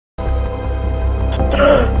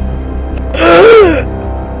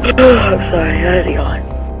I'm sorry, I had to yawn.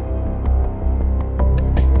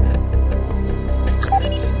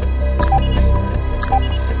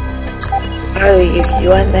 Harley, you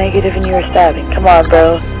went negative and you were stabbing. Come on,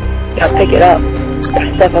 bro. You gotta pick it up. You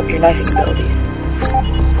gotta step up your knifing abilities.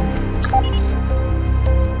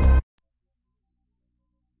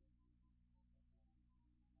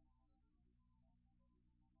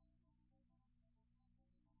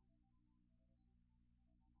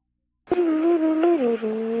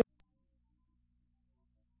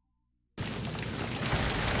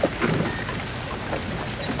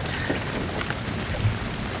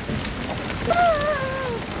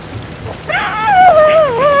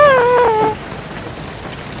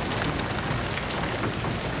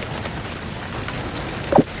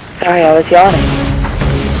 Sorry, I was yawning.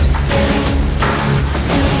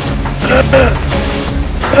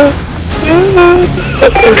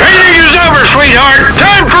 Training is over, sweetheart.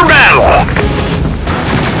 Time for battle.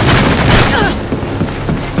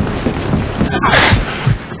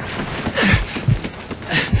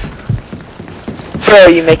 Bro,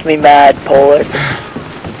 you make me mad, Polar.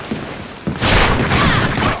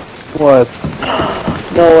 What?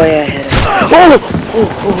 No way I hit it.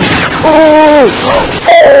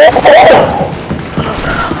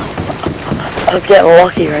 I was getting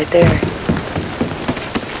lucky right there.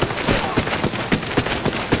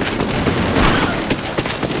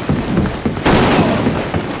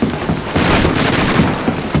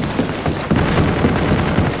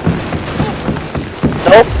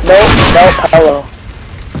 Nope, hello.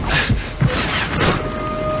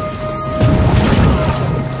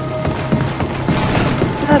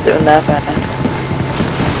 Not doing that bad.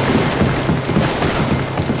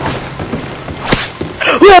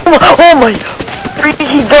 Oh my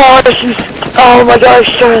freaking gosh! Oh my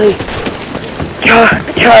gosh, Charlie!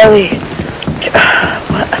 Charlie!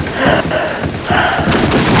 What?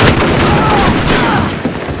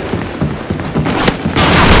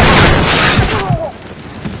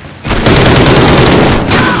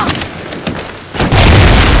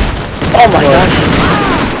 Oh my gosh!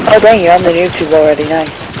 Oh dang, you're on the YouTube already, nice.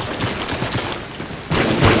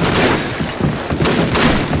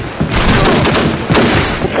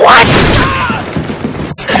 What?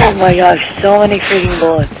 Oh my gosh, so many freaking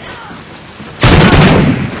bullets.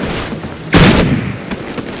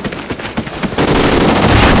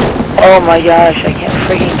 Oh my gosh, I can't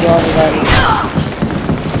freaking kill anybody.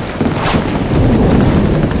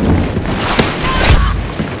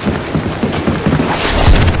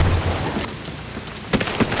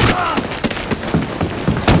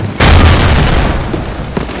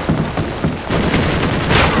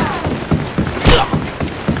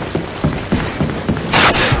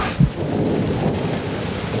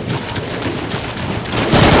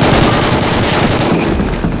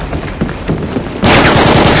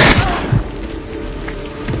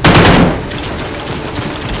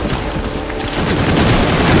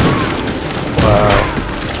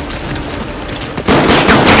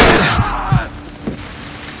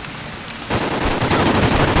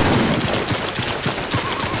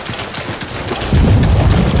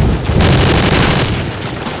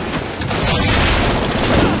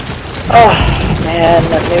 Oh man,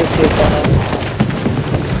 that new tube on it.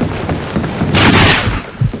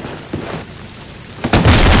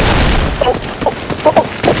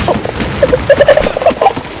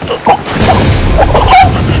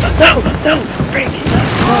 No, break.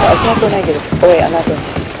 No, I can't go negative. Oh wait, I'm not going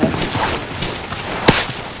negative.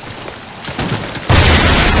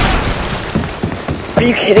 Are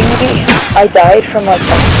you kidding me? I died from like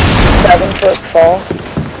a 7-foot fall.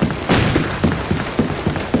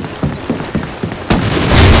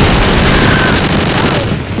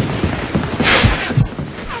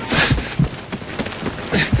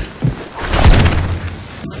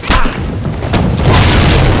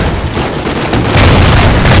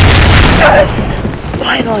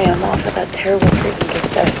 Finally, I'm off of that terrible freaking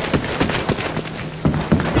cassette.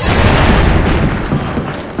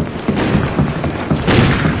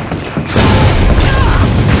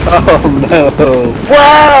 Oh no!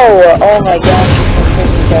 Wow! Oh my gosh, it's so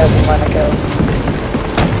freaking terrible, Monaco.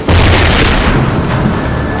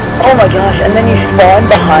 Oh my gosh, and then you spawn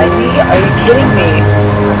behind me? Are you kidding me?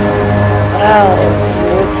 Wow,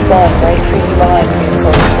 you would spawn right freaking behind me.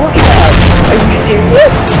 Look at that! Are you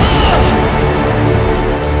serious?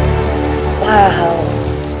 Wow.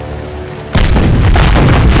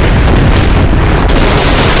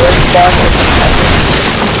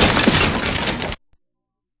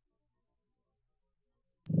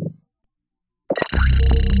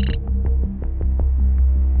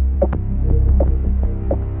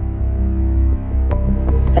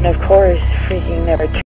 And of course, freaking never